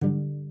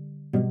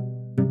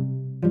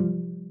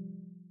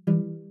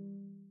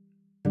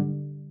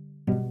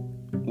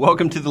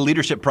Welcome to the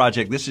Leadership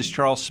Project. This is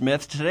Charles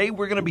Smith. Today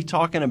we're going to be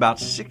talking about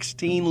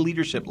 16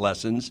 leadership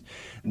lessons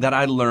that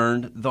I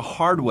learned the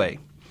hard way.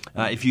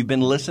 If you've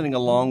been listening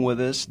along with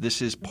us,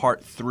 this is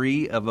part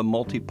 3 of a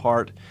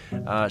multi-part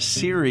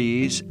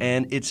series,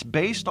 and it's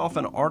based off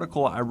an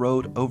article I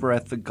wrote over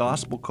at the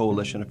Gospel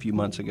Coalition a few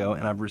months ago,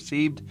 and I've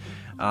received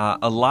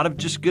a lot of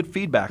just good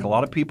feedback, a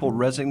lot of people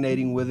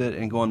resonating with it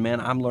and going, man,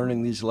 I'm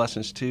learning these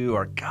lessons too,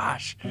 or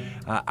gosh,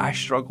 I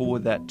struggle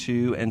with that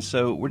too. And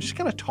so we're just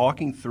kind of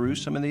talking through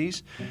some of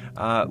these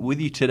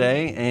with you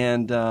today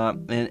and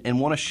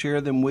want to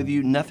share them with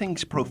you.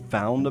 Nothing's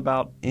profound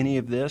about any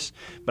of this,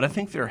 but I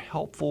think they're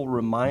helpful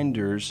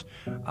reminders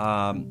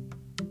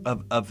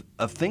of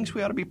things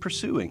we ought to be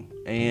pursuing.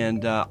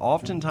 And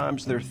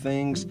oftentimes there are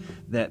things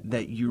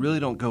that you really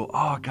don't go,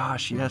 oh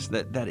gosh, yes,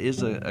 that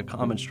is a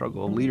common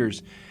struggle of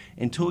leaders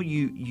until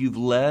you've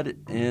led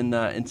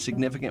in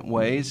significant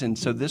ways. And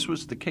so this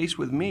was the case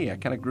with me. I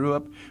kind of grew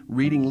up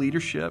reading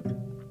leadership,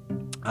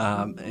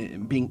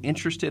 being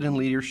interested in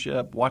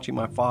leadership, watching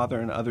my father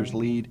and others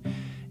lead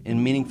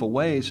in meaningful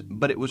ways.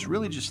 But it was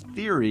really just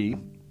theory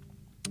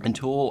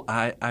until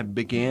I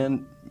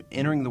began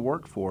entering the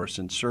workforce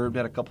and served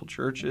at a couple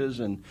churches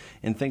and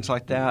things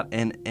like that,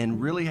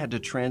 and really had to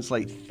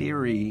translate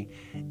theory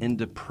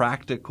into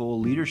practical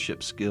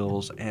leadership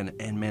skills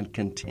and man,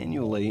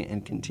 continually,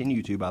 and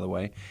continue to, by the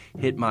way,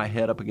 hit my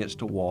head up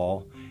against a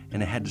wall,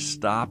 and I had to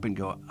stop and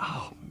go,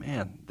 oh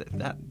man,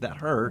 that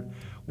hurt.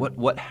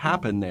 What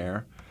happened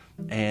there?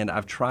 And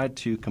I've tried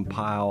to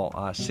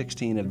compile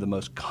 16 of the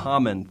most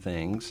common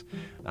things,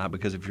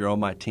 because if you're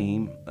on my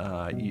team,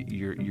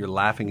 you're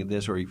laughing at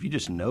this, or if you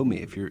just know me,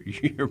 if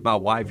you're my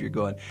wife, you're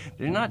going,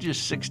 there's not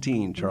just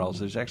 16, Charles.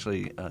 There's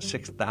actually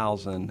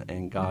 6,000,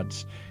 and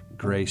God's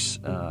grace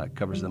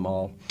covers them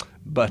all.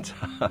 But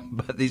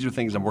these are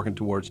things I'm working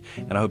towards,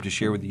 and I hope to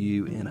share with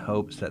you in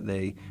hopes that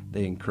they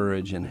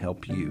encourage and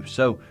help you.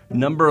 So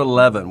number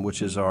 11,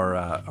 which is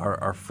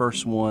our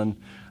first one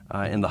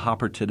in the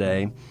hopper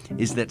today,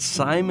 is that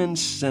Simon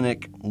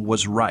Sinek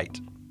was right.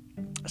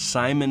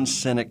 Simon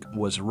Sinek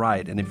was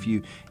right. And if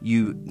you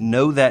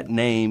know that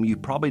name, you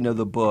probably know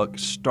the book,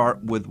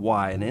 Start With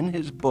Why. And in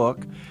his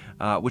book,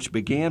 which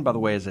began, by the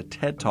way, as a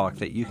TED Talk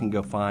that you can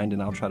go find,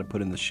 and I'll try to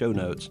put in the show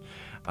notes,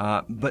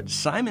 but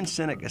Simon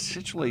Sinek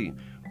essentially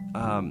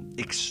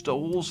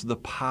extols the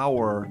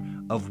power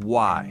of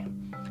why.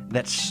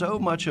 That so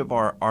much of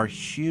our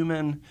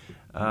human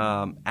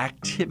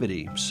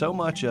activity, so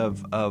much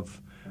of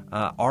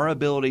our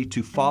ability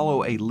to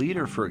follow a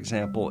leader, for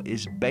example,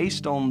 is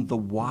based on the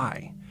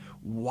why.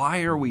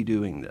 Why are we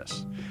doing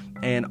this?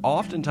 And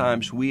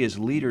oftentimes we as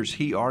leaders,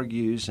 he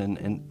argues,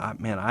 and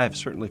I have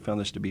certainly found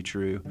this to be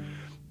true,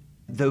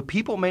 though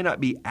people may not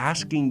be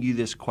asking you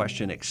this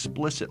question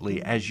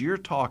explicitly as you're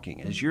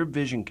talking, as you're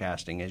vision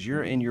casting, as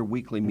you're in your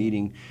weekly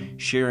meeting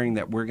sharing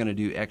that we're going to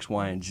do X,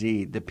 Y, and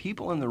Z, the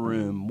people in the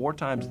room, more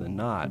times than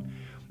not,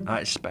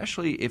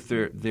 especially if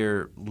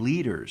they're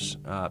leaders,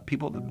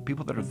 people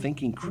that are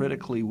thinking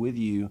critically with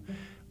you,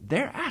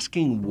 they're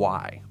asking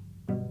why.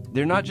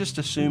 They're not just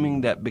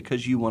assuming that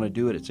because you want to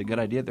do it, it's a good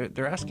idea.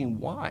 They're asking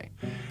why.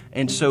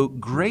 And so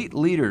great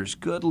leaders,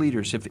 good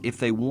leaders, if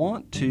they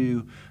want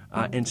to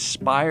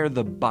inspire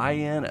the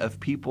buy-in of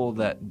people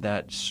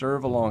that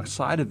serve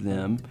alongside of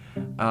them,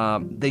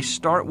 they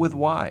start with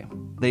why.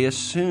 They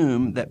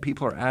assume that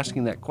people are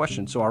asking that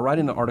question. So I write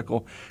in the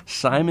article,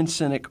 Simon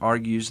Sinek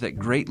argues that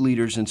great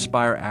leaders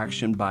inspire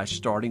action by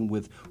starting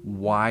with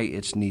why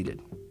it's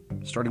needed.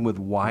 Starting with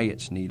why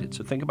it's needed.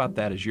 So think about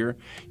that as you're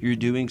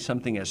doing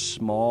something as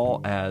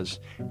small as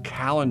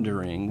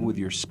calendaring with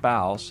your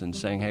spouse and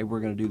saying, hey, we're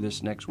going to do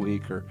this next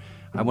week, or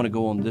I want to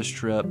go on this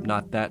trip,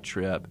 not that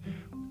trip.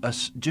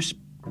 Just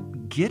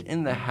get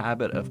in the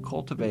habit of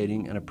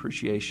cultivating an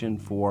appreciation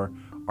for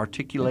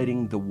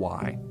articulating the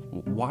why.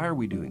 Why are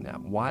we doing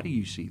that? Why do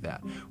you see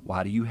that?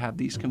 Why do you have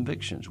these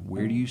convictions?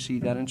 Where do you see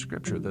that in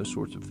Scripture? Those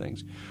sorts of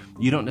things.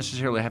 You don't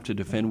necessarily have to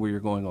defend where you're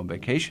going on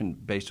vacation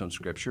based on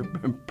Scripture.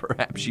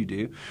 Perhaps you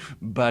do.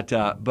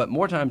 But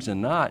more times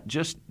than not,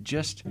 just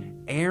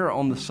err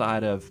on the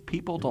side of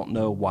people don't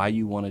know why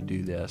you want to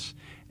do this,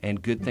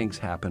 and good things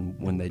happen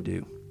when they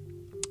do.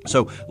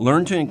 So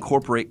learn to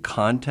incorporate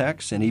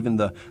context and even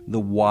the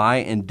why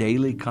in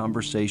daily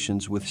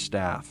conversations with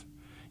staff.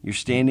 You're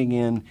standing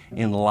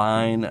in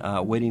line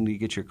waiting to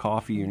get your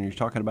coffee, and you're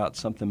talking about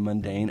something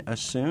mundane.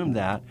 Assume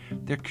that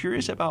they're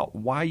curious about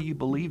why you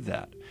believe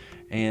that.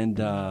 And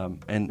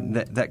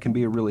that can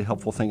be a really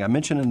helpful thing. I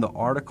mentioned in the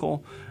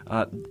article,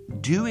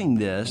 doing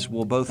this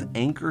will both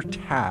anchor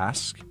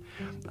task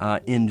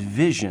in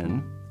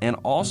vision and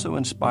also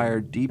inspire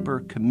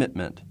deeper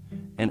commitment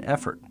and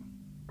effort.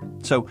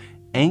 So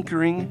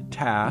anchoring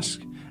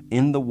task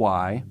in the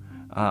why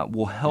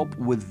will help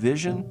with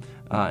vision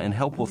and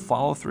help with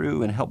follow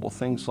through and help with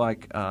things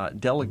like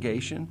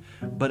delegation,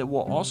 but it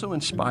will also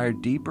inspire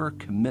deeper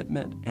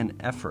commitment and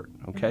effort.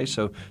 Okay,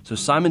 so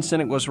Simon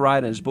Sinek was right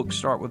in his book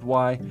Start With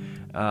Why.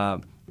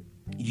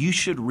 You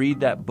should read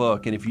that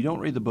book, and if you don't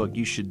read the book,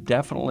 you should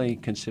definitely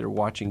consider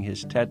watching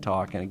his TED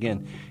Talk. And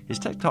again, his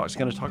TED Talk is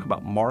going to talk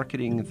about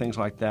marketing and things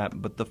like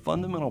that, but the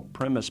fundamental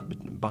premise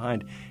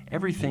behind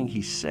everything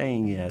he's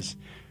saying is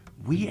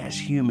we as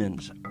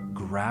humans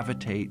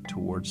gravitate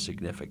towards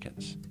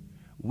significance.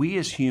 We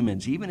as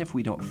humans, even if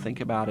we don't think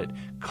about it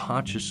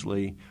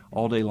consciously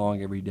all day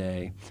long every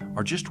day,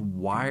 are just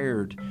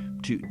wired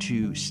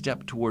to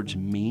step towards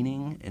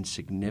meaning and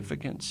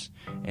significance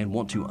and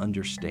want to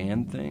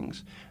understand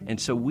things.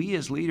 And so we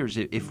as leaders,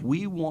 if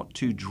we want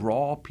to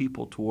draw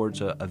people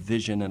towards a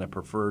vision and a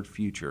preferred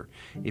future,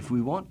 if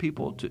we want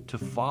people to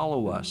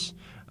follow us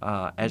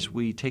as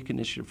we take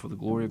initiative for the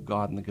glory of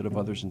God and the good of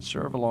others and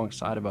serve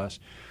alongside of us,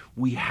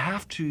 we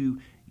have to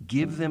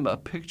give them a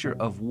picture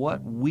of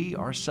what we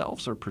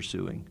ourselves are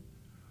pursuing.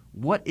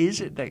 What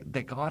is it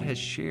that God has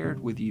shared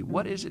with you?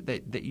 What is it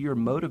that you're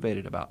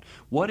motivated about?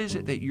 What is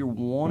it that you're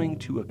wanting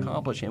to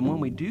accomplish? And when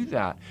we do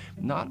that,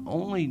 not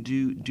only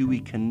do we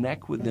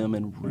connect with them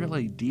in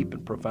really deep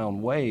and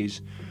profound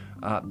ways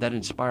that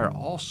inspire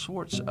all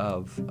sorts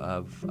of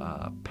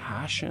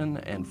passion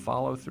and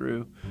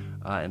follow-through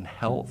and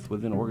health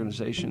within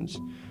organizations,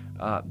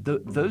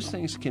 those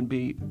things can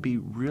be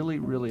really,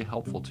 really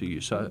helpful to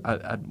you. So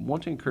I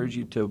want to encourage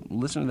you to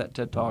listen to that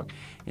TED Talk,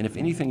 and if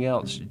anything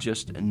else,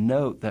 just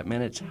note that,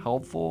 man, it's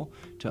helpful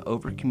to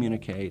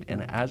over-communicate,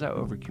 and as I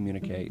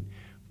over-communicate,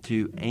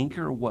 to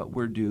anchor what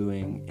we're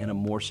doing in a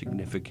more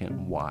significant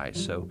why.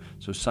 So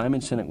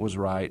Simon Sinek was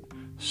right.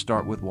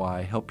 Start with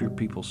why. Help your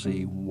people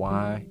see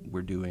why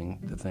we're doing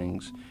the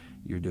things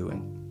you're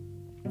doing.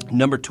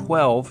 Number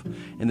 12,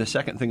 and the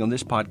second thing on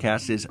this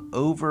podcast, is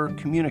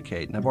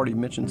over-communicate. And I've already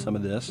mentioned some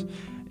of this,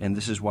 and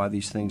this is why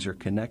these things are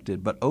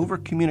connected. But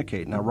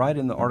over-communicate. And I write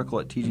in the article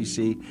at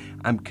TGC,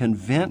 I'm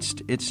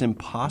convinced it's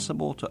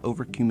impossible to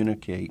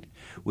over-communicate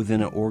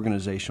within an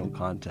organizational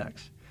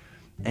context.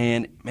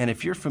 And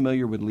if you're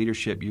familiar with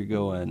leadership, you're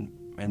going,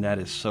 and that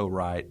is so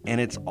right. And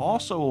it's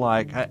also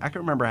like, I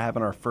can remember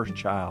having our first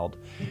child,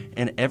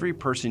 and every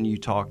person you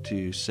talk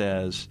to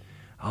says,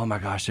 oh my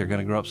gosh, they're going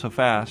to grow up so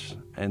fast.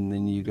 And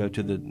then you go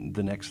to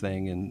the next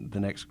thing, and the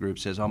next group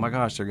says, oh my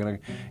gosh, they're going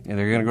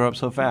to grow up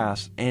so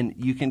fast. And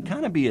you can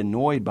kind of be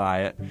annoyed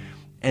by it.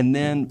 And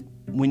then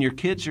when your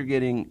kids are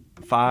getting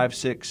 5,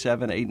 6,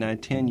 7, 8, 9,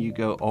 10, you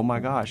go, oh my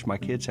gosh, my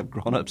kids have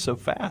grown up so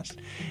fast.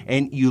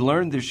 And you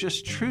learn there's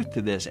just truth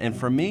to this. And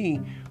for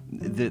me,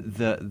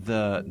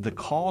 the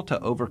call to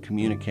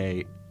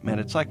over-communicate, man,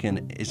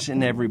 it's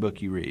in every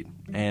book you read,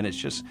 and it's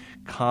just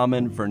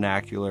common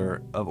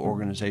vernacular of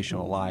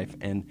organizational life.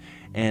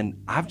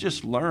 And I've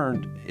just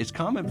learned it's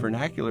common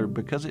vernacular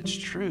because it's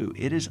true.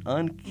 It is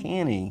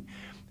uncanny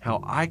how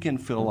I can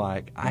feel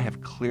like I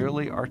have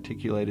clearly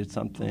articulated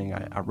something.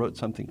 I wrote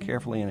something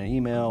carefully in an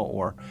email,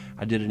 or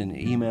I did it in an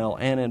email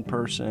and in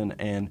person,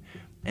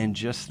 and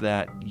just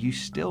that you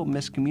still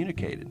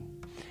miscommunicated.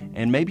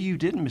 And maybe you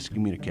didn't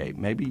miscommunicate.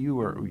 Maybe you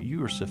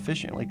were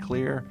sufficiently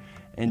clear,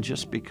 and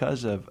just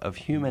because of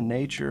human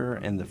nature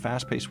and the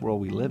fast-paced world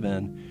we live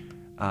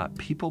in,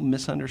 people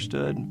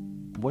misunderstood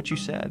what you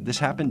said. This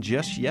happened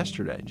just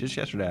yesterday. Just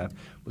yesterday, I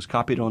was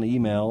copied on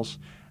emails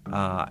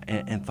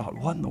and thought,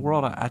 what in the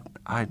world?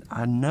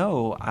 I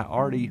know I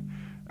already.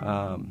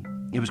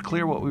 It was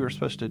clear what we were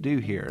supposed to do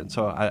here, and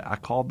so I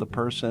called the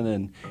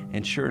person,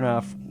 and sure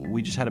enough,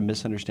 we just had a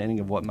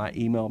misunderstanding of what my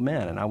email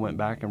meant. And I went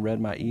back and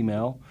read my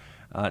email.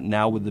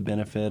 Now with the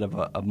benefit of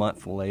a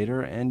month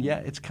later, and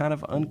yet it's kind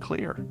of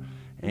unclear.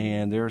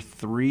 And there are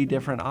 3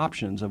 different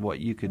options of what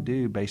you could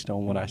do based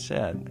on what I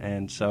said.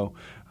 And so,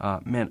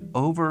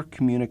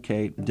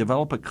 over-communicate,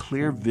 develop a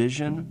clear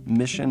vision,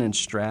 mission, and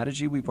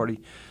strategy. We've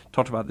already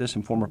talked about this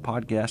in former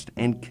podcasts,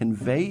 and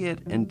convey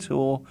it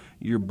until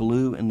you're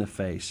blue in the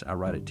face, I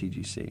write at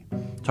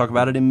TGC. Talk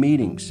about it in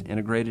meetings,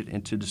 integrate it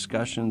into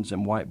discussions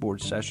and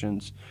whiteboard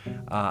sessions.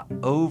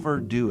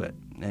 Overdo it.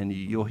 And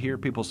you'll hear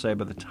people say,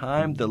 by the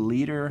time the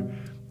leader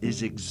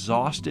is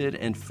exhausted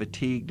and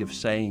fatigued of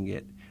saying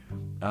it,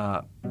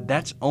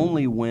 that's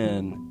only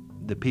when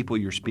the people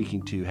you're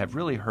speaking to have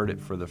really heard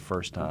it for the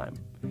first time.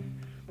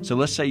 So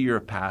let's say you're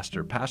a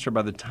pastor. Pastor,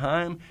 by the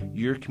time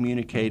you're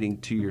communicating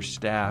to your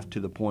staff to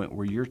the point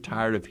where you're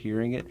tired of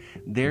hearing it,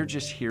 they're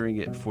just hearing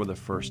it for the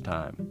first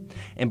time.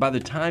 And by the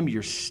time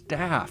your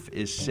staff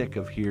is sick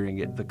of hearing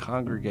it, the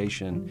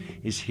congregation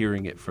is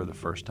hearing it for the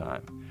first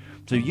time.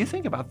 So you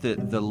think about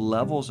the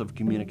levels of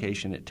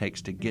communication it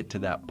takes to get to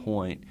that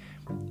point.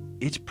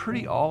 It's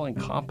pretty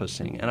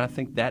all-encompassing, and I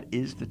think that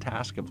is the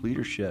task of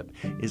leadership,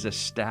 is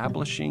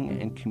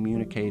establishing and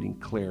communicating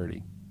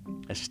clarity.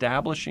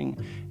 Establishing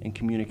and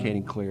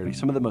communicating clarity.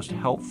 Some of the most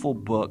helpful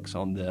books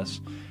on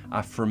this,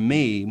 for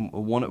me,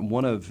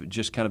 one of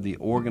just kind of the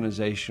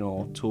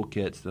organizational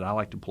toolkits that I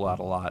like to pull out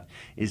a lot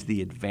is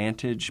The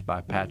Advantage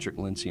by Patrick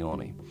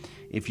Lencioni.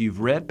 If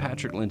you've read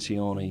Patrick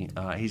Lencioni,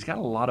 he's got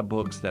a lot of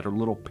books that are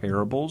little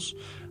parables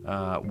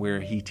where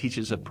he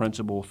teaches a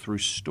principle through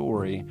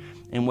story.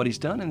 And what he's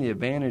done in The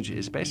Advantage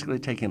is basically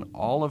taken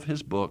all of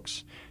his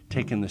books,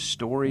 taken the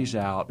stories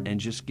out, and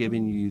just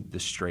giving you the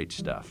straight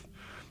stuff.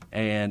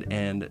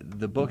 And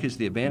the book is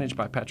The Advantage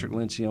by Patrick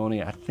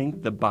Lencioni. I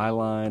think the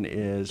byline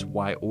is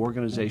Why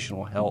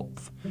Organizational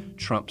Health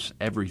Trumps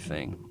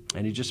Everything.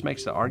 And he just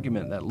makes the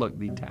argument that, look,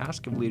 the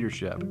task of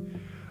leadership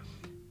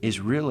is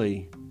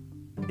really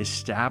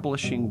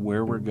establishing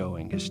where we're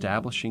going,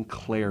 establishing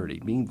clarity,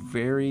 being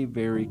very,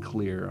 very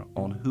clear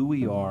on who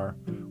we are,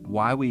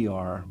 why we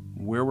are,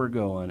 where we're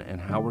going, and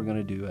how we're going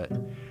to do it.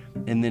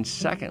 And then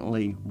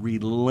secondly,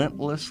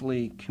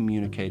 relentlessly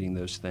communicating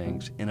those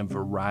things in a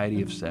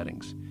variety of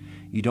settings.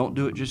 You don't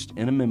do it just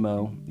in a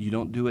memo. You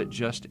don't do it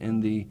just in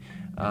the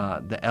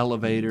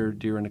elevator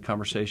during a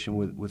conversation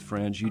with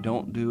friends. You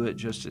don't do it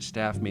just at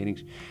staff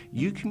meetings.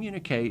 You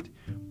communicate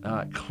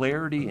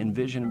clarity and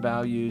vision and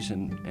values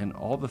and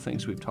all the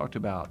things we've talked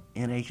about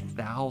in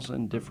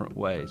 1,000 different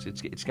ways.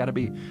 It's got to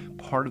be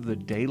part of the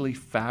daily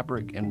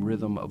fabric and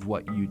rhythm of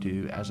what you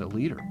do as a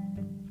leader.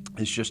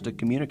 It's just to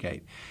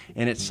communicate.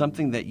 And it's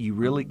something that you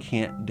really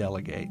can't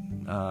delegate.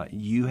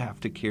 You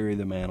have to carry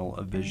the mantle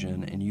of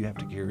vision, and you have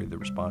to carry the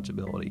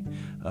responsibility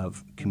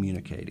of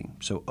communicating.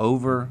 So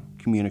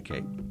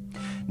over-communicate.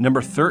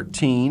 Number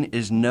 13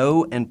 is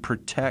know and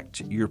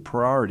protect your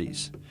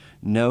priorities.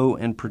 Know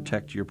and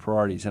protect your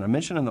priorities. And I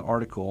mentioned in the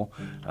article,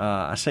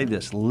 I say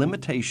this,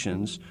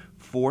 limitations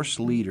force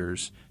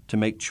leaders to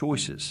make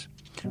choices.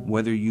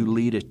 Whether you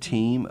lead a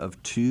team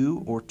of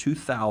 2 or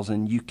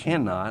 2,000, you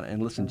cannot,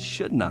 and listen,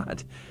 should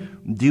not,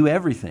 do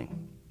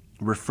everything.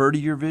 Refer to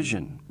your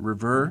vision.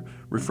 Refer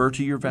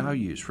to your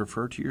values.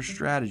 Refer to your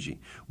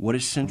strategy. What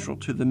is central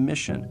to the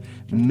mission?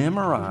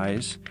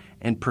 Memorize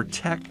and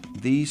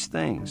protect these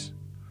things.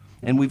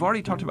 And we've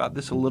already talked about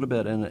this a little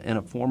bit in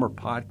a former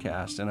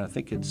podcast, and I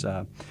think it's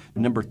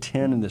number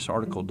 10 in this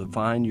article,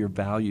 Define Your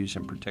Values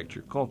and Protect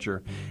Your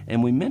Culture.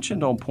 And we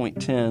mentioned on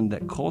point 10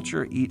 that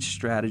culture eats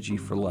strategy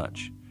for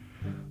lunch.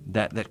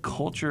 That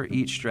culture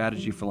eats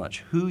strategy for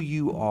lunch. Who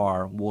you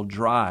are will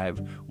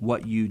drive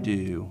what you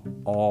do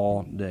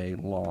all day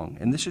long.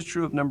 And this is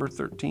true of number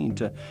 13,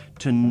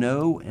 to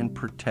know and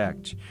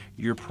protect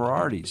your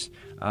priorities.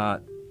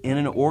 In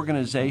an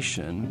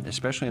organization,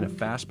 especially in a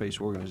fast-paced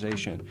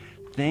organization,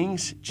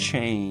 things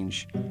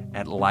change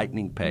at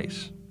lightning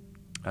pace.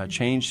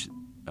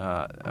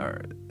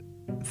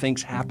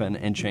 Things happen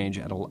and change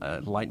at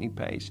a lightning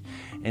pace.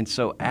 And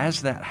so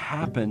as that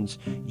happens,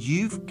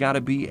 you've got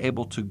to be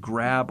able to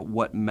grab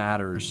what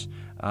matters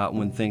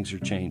when things are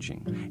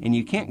changing. And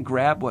you can't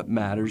grab what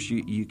matters.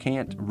 You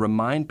can't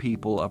remind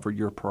people of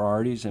your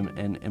priorities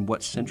and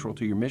what's central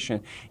to your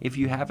mission if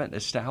you haven't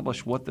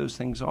established what those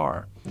things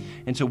are.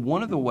 And so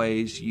one of the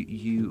ways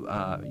you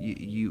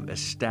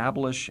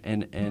establish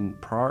and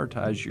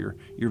prioritize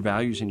your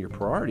values and your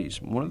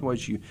priorities, one of the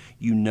ways you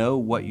know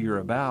what you're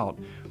about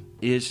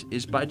is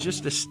by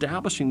just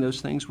establishing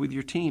those things with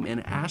your team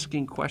and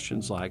asking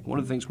questions like, one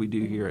of the things we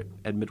do here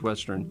at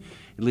Midwestern,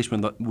 at least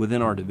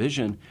within our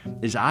division,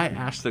 is I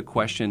ask the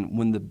question,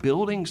 when the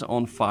building's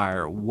on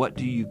fire, what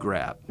do you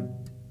grab?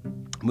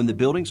 When the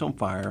building's on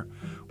fire,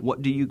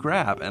 what do you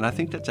grab? And I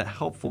think that's a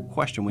helpful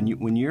question.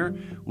 When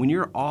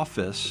your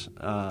office,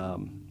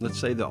 let's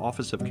say the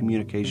Office of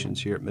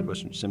Communications here at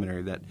Midwestern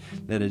Seminary,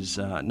 that is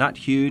not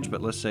huge,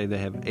 but let's say they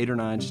have 8 or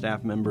 9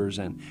 staff members,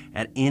 and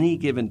at any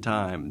given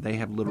time they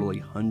have literally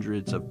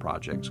hundreds of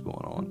projects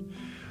going on.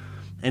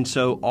 And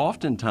so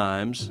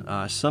oftentimes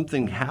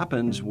something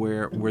happens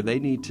where they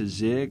need to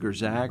zig or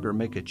zag or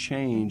make a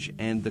change,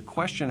 and the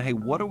question, hey,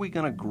 what are we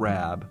going to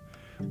grab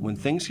when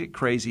things get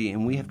crazy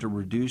and we have to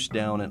reduce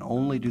down and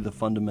only do the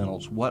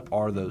fundamentals? What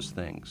are those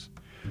things?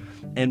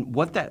 And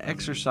what that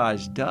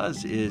exercise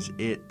does is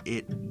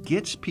it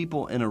gets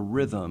people in a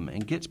rhythm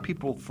and gets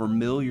people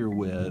familiar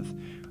with,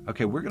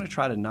 okay, we're going to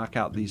try to knock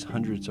out these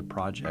hundreds of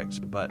projects,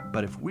 but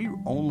if we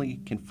only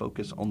can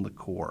focus on the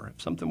core,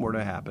 if something were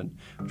to happen,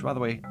 which by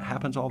the way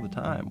happens all the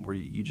time, where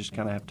you just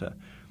kind of have to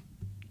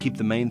keep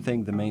the main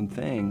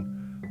thing,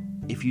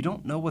 if you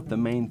don't know what the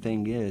main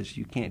thing is,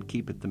 you can't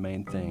keep it the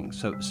main thing.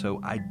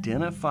 So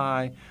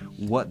identify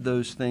what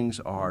those things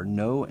are,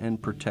 know and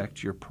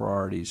protect your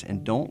priorities,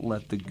 and don't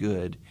let the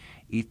good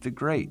eat the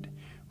great.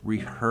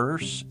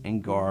 Rehearse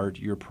and guard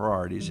your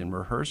priorities, and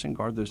rehearse and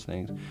guard those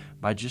things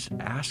by just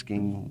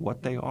asking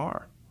what they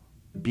are,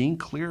 being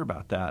clear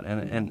about that.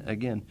 And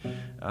again,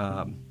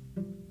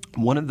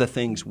 one of the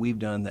things we've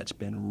done that's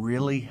been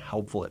really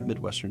helpful at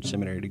Midwestern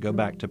Seminary, to go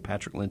back to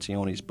Patrick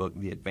Lencioni's book,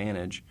 The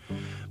Advantage,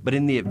 but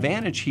in The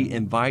Advantage, he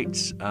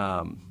invites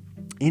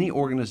any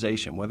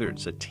organization, whether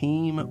it's a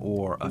team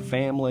or a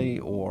family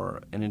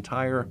or an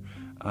entire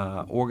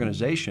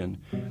organization,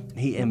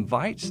 he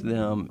invites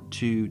them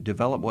to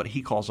develop what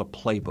he calls a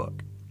playbook.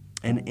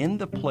 And in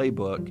the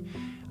playbook,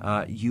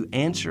 you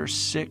answer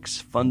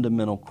 6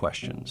 fundamental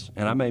questions.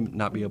 And I may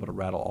not be able to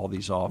rattle all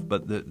these off,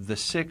 but the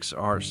 6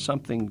 are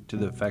something to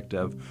the effect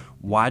of,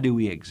 why do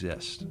we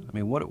exist? I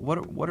mean,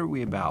 what are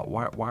we about?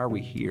 Why are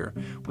we here?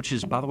 Which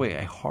is, by the way,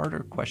 a harder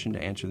question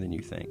to answer than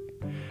you think.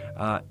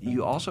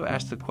 You also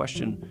ask the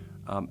question,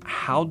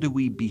 How do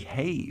we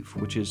behave,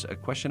 which is a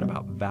question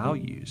about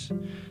values.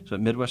 So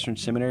at Midwestern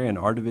Seminary in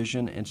our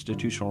division,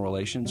 Institutional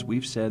Relations,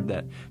 we've said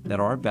that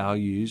our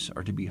values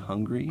are to be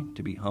hungry,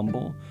 to be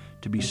humble,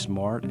 to be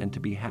smart, and to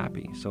be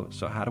happy.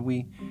 So how do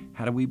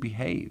we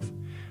behave?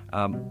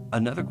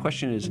 Another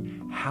question is,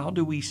 how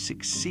do we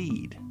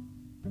succeed?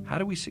 How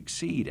do we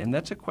succeed? And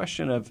that's a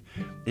question of,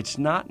 it's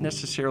not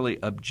necessarily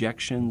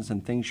objections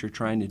and things you're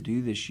trying to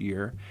do this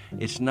year.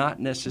 It's not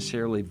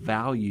necessarily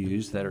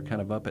values that are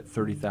kind of up at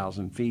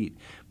 30,000 feet,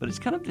 but it's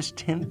kind of this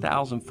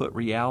 10,000 foot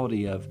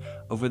reality of,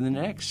 over the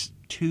next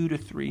 2 to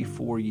 3,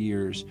 4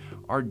 years,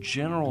 our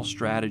general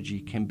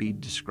strategy can be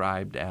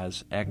described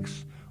as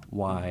X,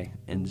 Y,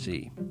 and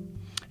Z.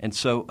 And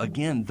so,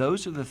 again,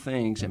 those are the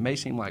things. It may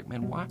seem like,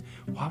 man, why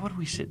would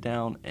we sit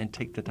down and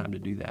take the time to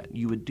do that?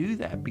 You would do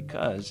that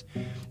because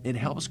it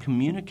helps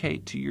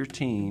communicate to your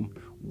team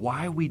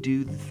why we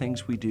do the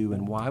things we do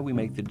and why we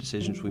make the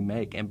decisions we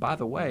make. And by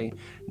the way,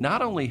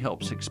 not only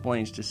helps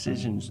explain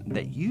decisions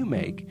that you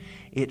make,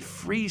 it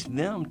frees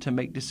them to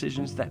make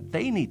decisions that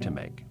they need to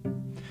make.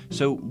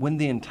 So when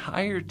the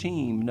entire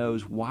team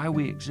knows why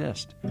we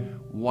exist,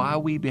 why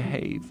we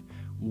behave,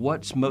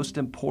 what's most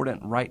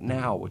important right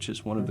now, which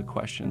is one of the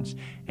questions,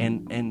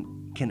 and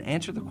can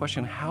answer the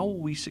question, how will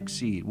we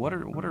succeed? What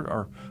are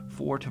our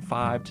 4 to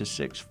 5 to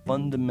 6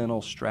 fundamental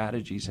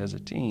strategies as a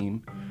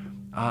team?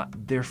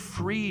 They're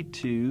free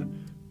to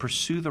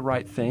pursue the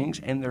right things,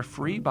 and they're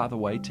free, by the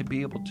way, to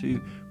be able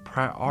to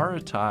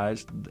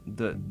prioritize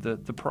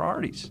the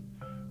priorities,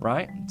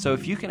 right? So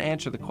if you can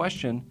answer the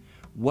question,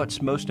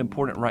 what's most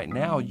important right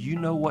now, you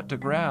know what to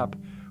grab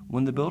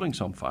when the building's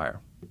on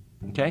fire.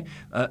 Okay,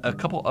 a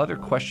couple other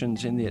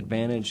questions in the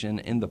advantage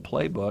and in the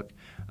playbook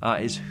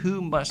is who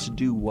must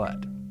do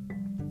what?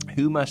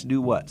 Who must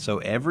do what? So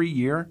every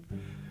year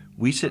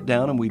we sit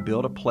down and we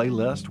build a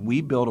playlist.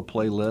 We build a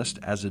playlist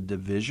as a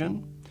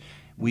division.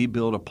 We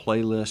build a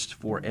playlist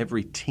for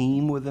every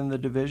team within the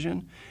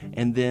division.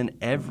 And then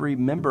every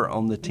member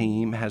on the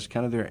team has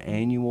kind of their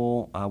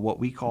annual, what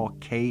we call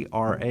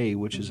KRA,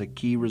 which is a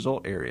key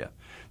result area.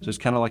 So it's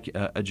kind of like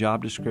a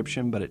job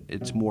description, but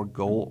it's more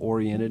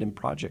goal-oriented and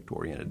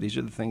project-oriented. These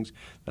are the things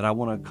that I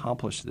want to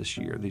accomplish this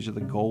year. These are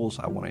the goals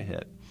I want to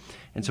hit.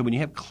 And so when you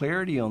have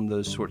clarity on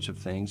those sorts of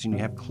things, and you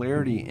have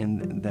clarity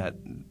in that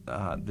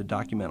the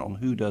document on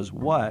who does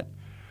what,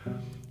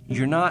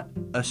 you're not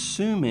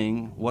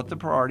assuming what the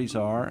priorities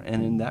are,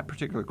 and in that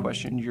particular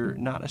question, you're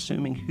not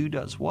assuming who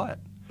does what.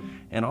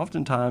 And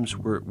oftentimes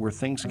where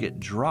things get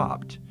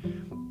dropped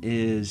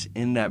is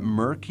in that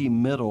murky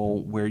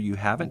middle where you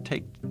haven't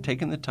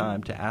taken the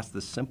time to ask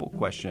the simple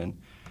question,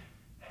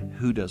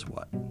 who does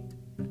what?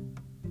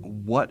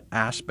 What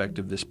aspect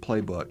of this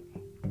playbook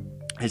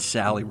is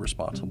Sally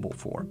responsible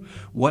for?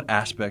 What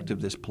aspect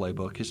of this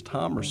playbook is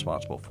Tom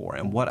responsible for?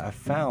 And what I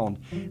found,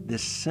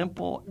 this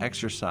simple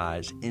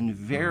exercise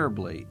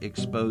invariably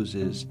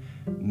exposes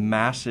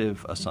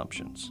massive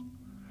assumptions.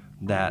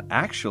 That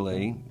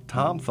actually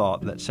Tom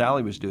thought that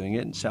Sally was doing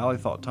it and Sally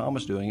thought Tom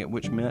was doing it,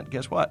 which meant,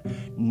 guess what?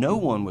 No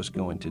one was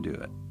going to do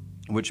it,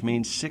 which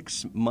means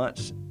 6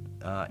 months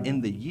in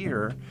the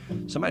year,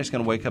 somebody's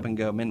going to wake up and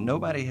go, man,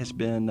 nobody has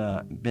been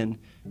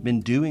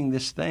doing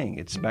this thing.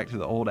 It's back to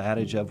the old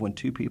adage of when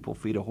 2 people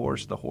feed a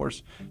horse, the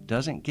horse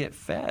doesn't get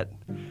fed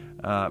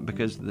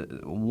because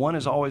one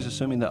is always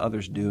assuming the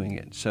other's doing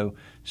it.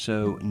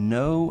 So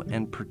know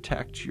and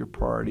protect your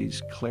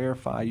priorities,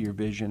 clarify your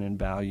vision and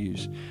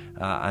values.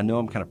 I know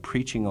I'm kind of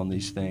preaching on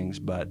these things,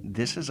 but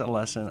this is a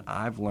lesson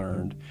I've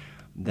learned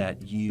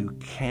that you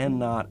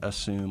cannot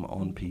assume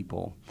on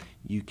people.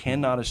 You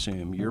cannot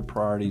assume your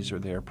priorities are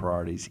their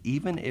priorities,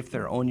 even if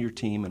they're on your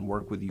team and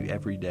work with you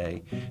every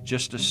day.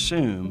 Just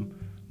assume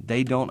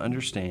they don't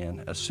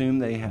understand, assume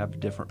they have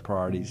different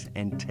priorities,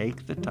 and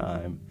take the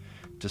time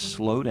to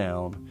slow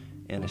down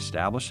and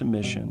establish a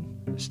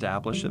mission,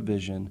 establish a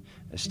vision,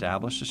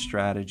 establish a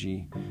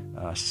strategy,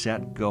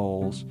 set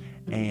goals,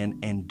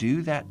 and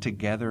do that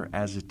together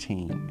as a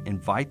team.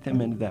 Invite them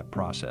into that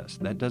process.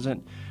 That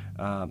doesn't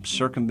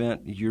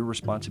circumvent your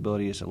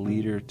responsibility as a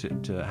leader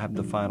to have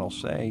the final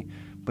say,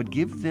 but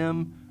give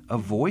them a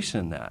voice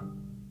in that.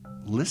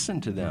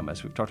 Listen to them,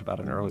 as we've talked about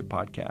in an earlier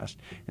podcast,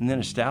 and then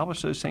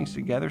establish those things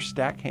together,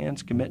 stack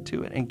hands, commit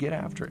to it, and get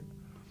after it.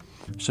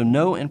 So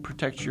know and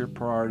protect your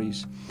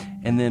priorities.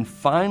 And then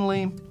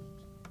finally,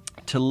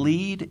 to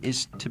lead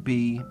is to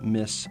be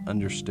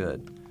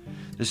misunderstood.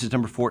 This is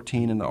number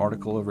 14 in the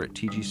article over at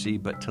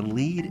TGC, but to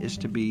lead is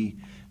to be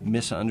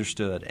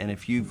misunderstood. And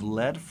if you've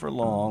led for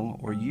long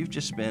or you've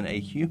just been a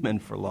human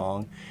for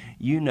long,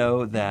 you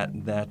know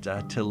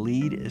that to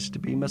lead is to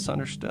be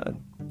misunderstood.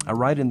 I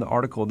write in the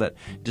article that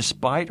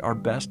despite our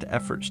best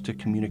efforts to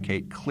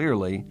communicate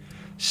clearly,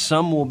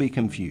 some will be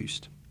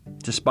confused.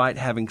 Despite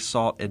having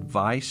sought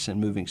advice and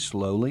moving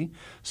slowly,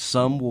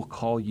 some will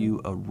call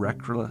you a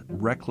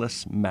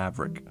reckless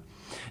maverick.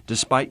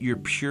 Despite your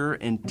pure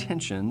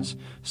intentions,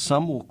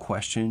 some will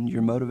question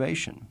your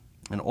motivation.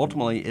 And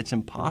ultimately, it's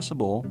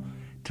impossible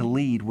to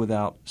lead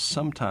without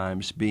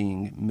sometimes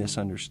being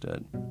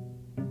misunderstood.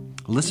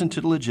 Listen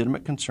to the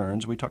legitimate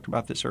concerns. We talked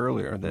about this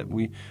earlier, that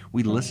we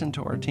listen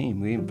to our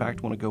team. We, in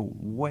fact, want to go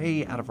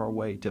way out of our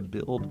way to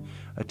build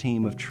a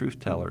team of truth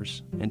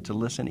tellers and to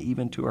listen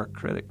even to our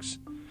critics.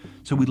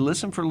 So we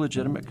listen for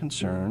legitimate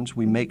concerns.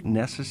 We make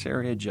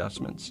necessary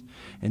adjustments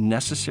and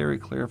necessary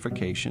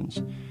clarifications.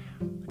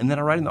 And then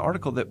I write in the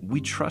article that we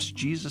trust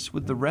Jesus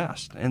with the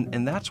rest.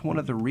 And that's one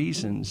of the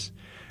reasons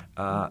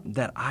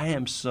that I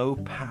am so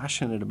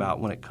passionate about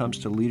when it comes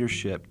to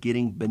leadership,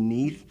 getting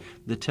beneath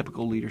the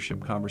typical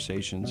leadership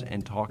conversations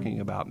and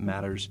talking about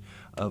matters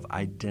of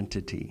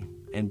identity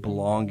and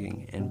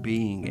belonging and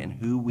being and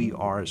who we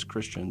are as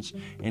Christians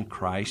in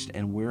Christ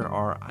and where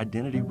our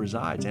identity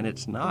resides. And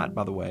it's not,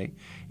 by the way,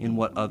 in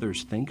what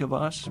others think of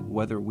us,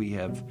 whether we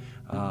have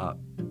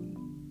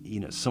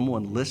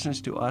someone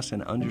listens to us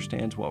and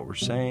understands what we're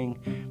saying.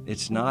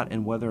 It's not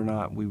in whether or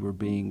not we were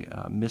being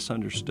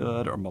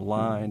misunderstood or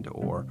maligned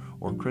or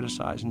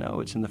criticized.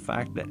 No, it's in the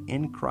fact that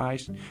in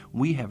Christ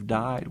we have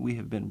died, we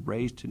have been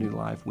raised to new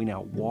life. We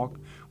now walk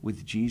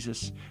with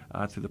Jesus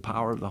through the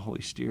power of the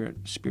Holy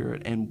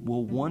Spirit, and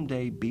will one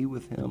day be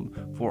with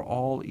Him for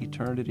all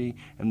eternity.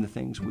 And the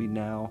things we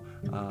now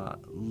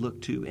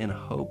look to in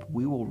hope,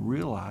 we will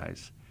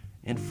realize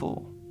in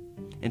full.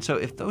 And so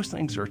if those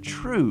things are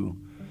true,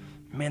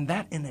 man,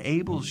 that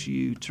enables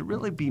you to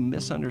really be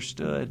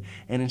misunderstood,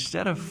 and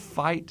instead of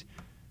fight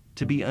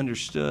to be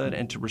understood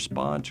and to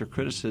respond to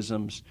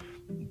criticisms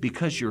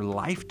because your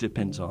life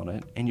depends on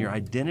it and your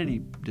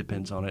identity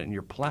depends on it and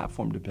your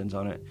platform depends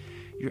on it,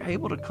 you're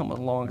able to come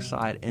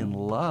alongside in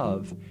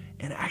love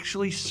and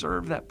actually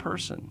serve that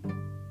person.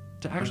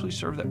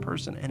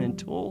 And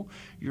until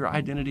your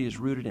identity is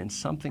rooted in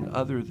something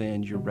other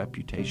than your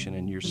reputation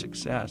and your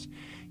success,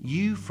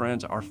 you,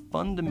 friends, I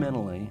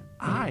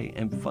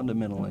am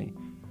fundamentally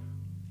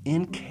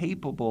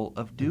incapable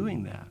of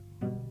doing that.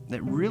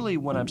 That really,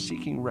 when I'm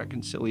seeking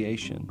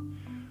reconciliation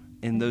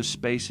in those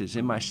spaces,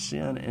 in my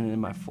sin and in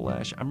my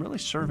flesh, I'm really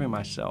serving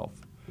myself.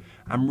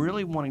 I'm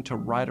really wanting to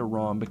right a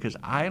wrong because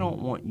I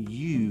don't want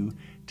you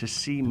to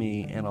see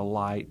me in a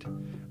light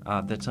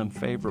that's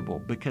unfavorable,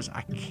 because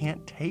I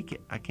can't take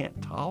it. I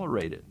can't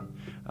tolerate it.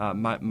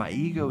 My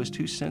ego is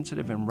too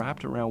sensitive and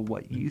wrapped around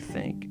what you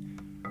think.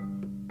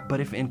 But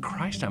if in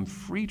Christ I'm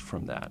freed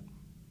from that,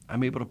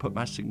 I'm able to put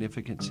my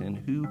significance in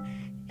who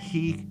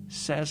He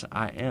says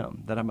I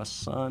am, that I'm a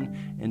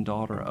son and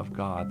daughter of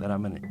God, that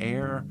I'm an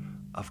heir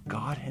of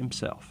God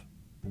Himself.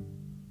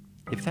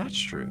 If that's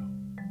true,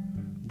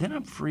 then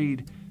I'm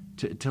freed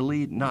to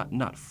lead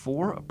not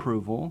for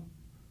approval,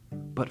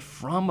 but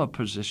from a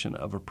position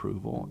of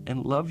approval,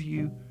 and love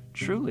you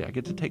truly. I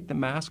get to take the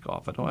mask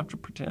off. I don't have to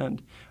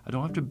pretend. I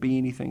don't have to be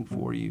anything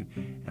for you.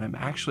 And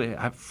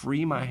I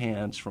free my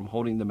hands from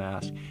holding the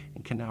mask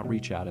and can now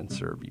reach out and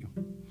serve you.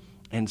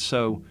 And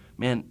so,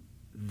 man,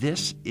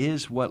 this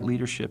is what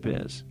leadership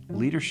is.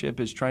 Leadership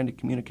is trying to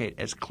communicate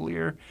as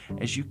clear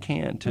as you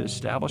can to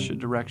establish a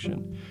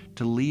direction,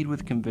 to lead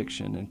with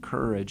conviction and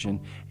courage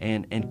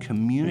and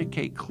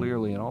communicate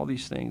clearly and all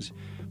these things.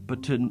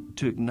 But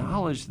to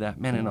acknowledge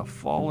that, man, in a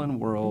fallen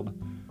world,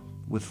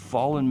 with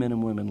fallen men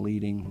and women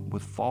leading,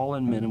 with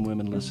fallen men and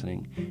women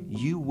listening,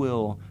 you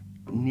will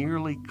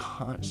nearly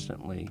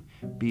constantly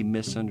be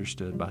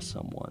misunderstood by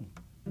someone.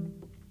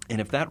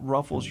 And if that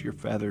ruffles your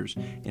feathers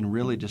in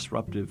really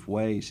disruptive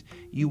ways,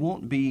 you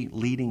won't be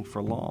leading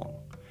for long.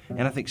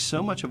 And I think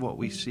so much of what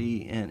we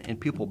see in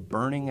people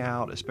burning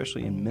out,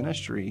 especially in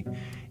ministry,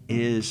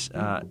 is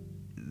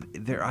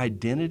their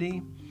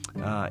identity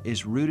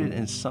is rooted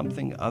in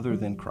something other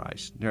than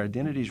Christ. Their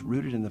identity is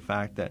rooted in the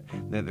fact that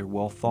they're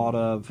well thought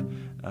of,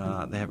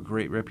 they have a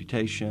great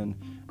reputation,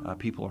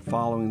 people are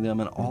following them,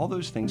 and all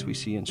those things we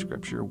see in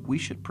Scripture we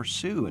should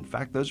pursue. In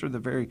fact, those are the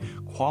very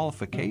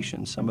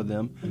qualifications, some of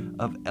them,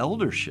 of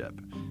eldership,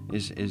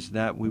 is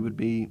that we would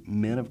be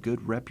men of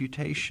good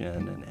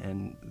reputation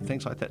and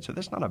things like that. So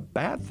that's not a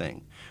bad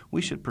thing.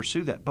 We should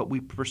pursue that, but we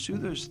pursue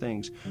those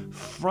things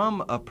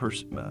from a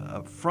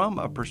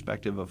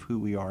perspective of who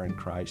we are in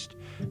Christ,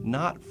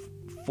 not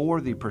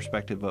for the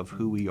perspective of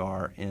who we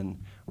are in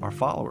our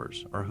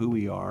followers, or who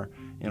we are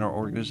in our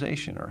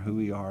organization, or who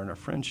we are in our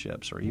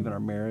friendships, or even our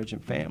marriage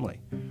and family.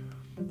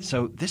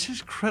 So this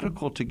is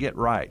critical to get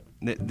right.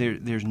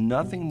 There's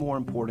nothing more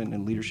important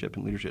in leadership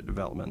and leadership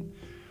development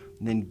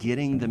than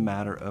getting the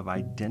matter of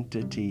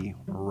identity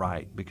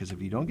right. Because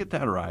if you don't get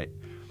that right,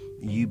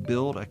 you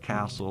build a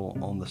castle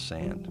on the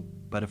sand.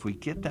 But if we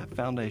get that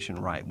foundation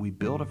right, we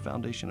build a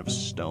foundation of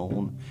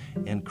stone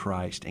in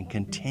Christ and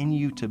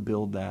continue to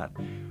build that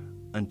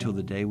until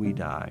the day we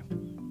die,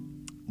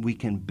 we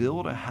can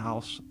build a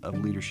house of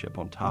leadership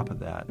on top of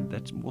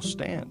that will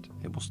stand.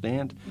 It will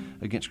stand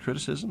against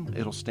criticism.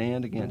 It'll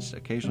stand against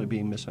occasionally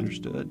being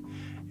misunderstood.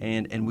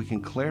 And we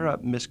can clear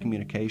up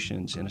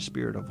miscommunications in a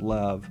spirit of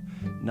love,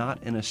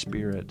 not in a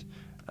spirit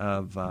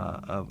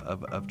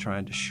of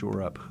trying to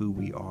shore up who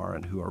we are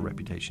and who our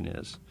reputation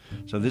is.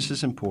 So this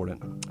is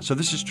important. So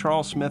this is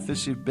Charles Smith.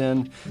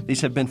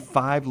 These have been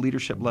 5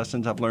 leadership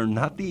lessons I've learned,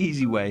 not the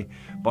easy way,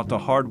 but the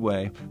hard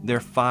way. They're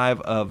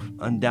 5 of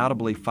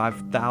undoubtedly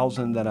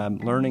 5,000 that I'm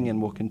learning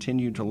and will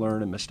continue to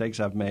learn, and mistakes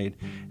I've made.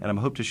 And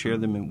I hope to share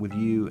them with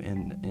you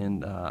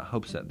in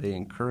hopes that they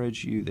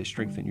encourage you, they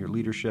strengthen your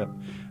leadership,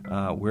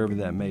 wherever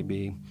that may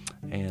be.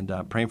 And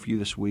praying for you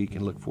this week,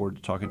 and look forward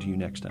to talking to you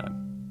next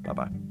time.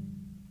 Bye-bye.